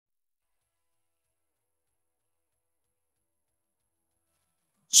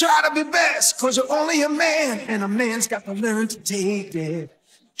Try to be best, cause you're only a man, and a man's got to learn to take it.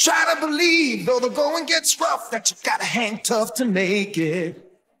 Try to believe, though the going gets rough, that you gotta hang tough to make it.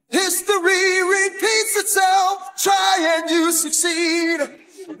 History repeats itself, try and you succeed.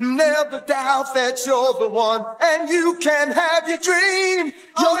 Never doubt that you're the one, and you can have your dream.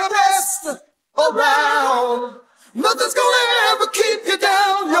 You're the best around. Nothing's gonna ever keep you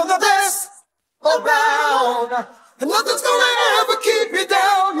down. You're the best around. And nothing's gonna ever keep you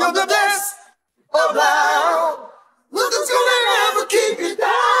down. You're the best around. Nothing's gonna ever keep you down.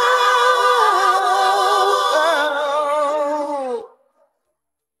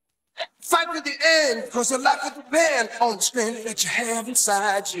 Fight to the end, cause your life will depend on the strength that you have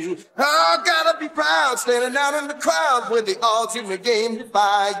inside you. Oh, gotta be proud, standing out in the crowd when the ultimate game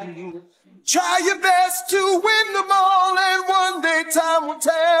defy you. Try your best to win them all, and one day time will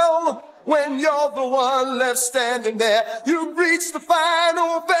tell. When you're the one left standing there, you've reached the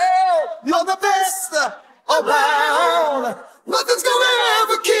final bell. You're the best around. Nothing's gonna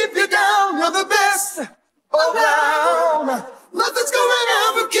ever keep you down. You're the best around. Nothing's gonna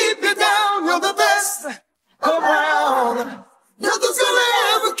ever keep you down. You're the best around. Nothing's gonna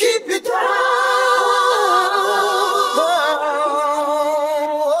ever keep you down.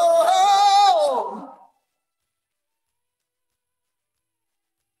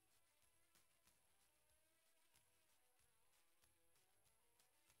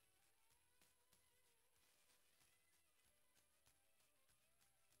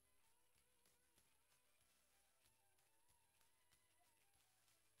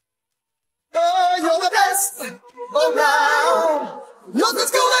 You're the best around.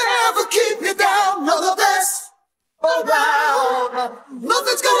 Nothing's gonna ever keep you down. You're the best around.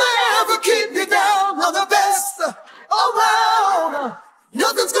 Nothing's gonna ever keep you down. You're the best around.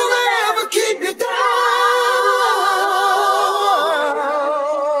 Nothing's gonna ever keep you down.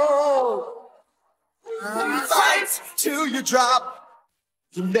 Fight till you drop.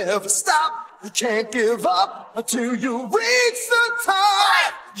 You never stop. You can't give up until you reach the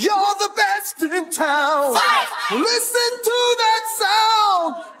top. You're the best in town. Listen to that